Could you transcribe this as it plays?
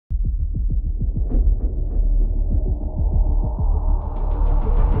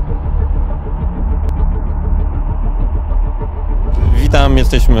Witam,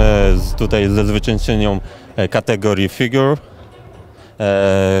 jesteśmy tutaj ze zwyciężczynią kategorii figure.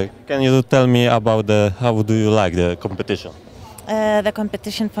 Can you tell me about how do you like the competition? The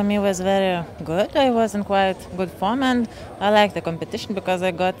competition for me was very good. I was in quite good form and I liked the competition because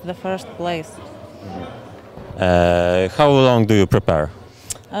I got the first place. How long do you prepare?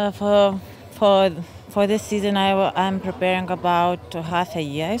 For this season I'm preparing about half a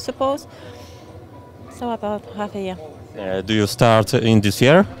year, I suppose. So about half a year. Do you start in this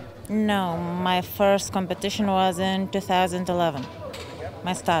year? No, my first competition was in 2011.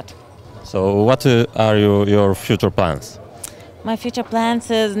 My start. So what are your future plans? My future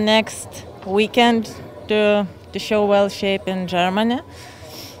plans is next weekend to show well shape in Germany,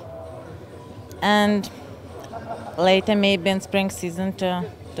 and later maybe in spring season to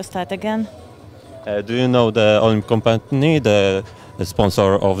start again. Do you know the Olimp company, the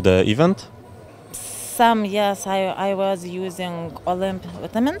sponsor of the event? Some, yes, I was using Olimp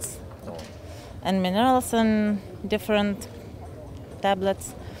vitamins and minerals and different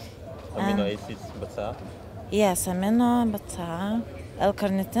tablets. Amino acids, BCA? Yes, amino, BCA,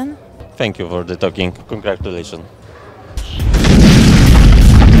 L-carnitine. Thank you for the talking. Congratulations.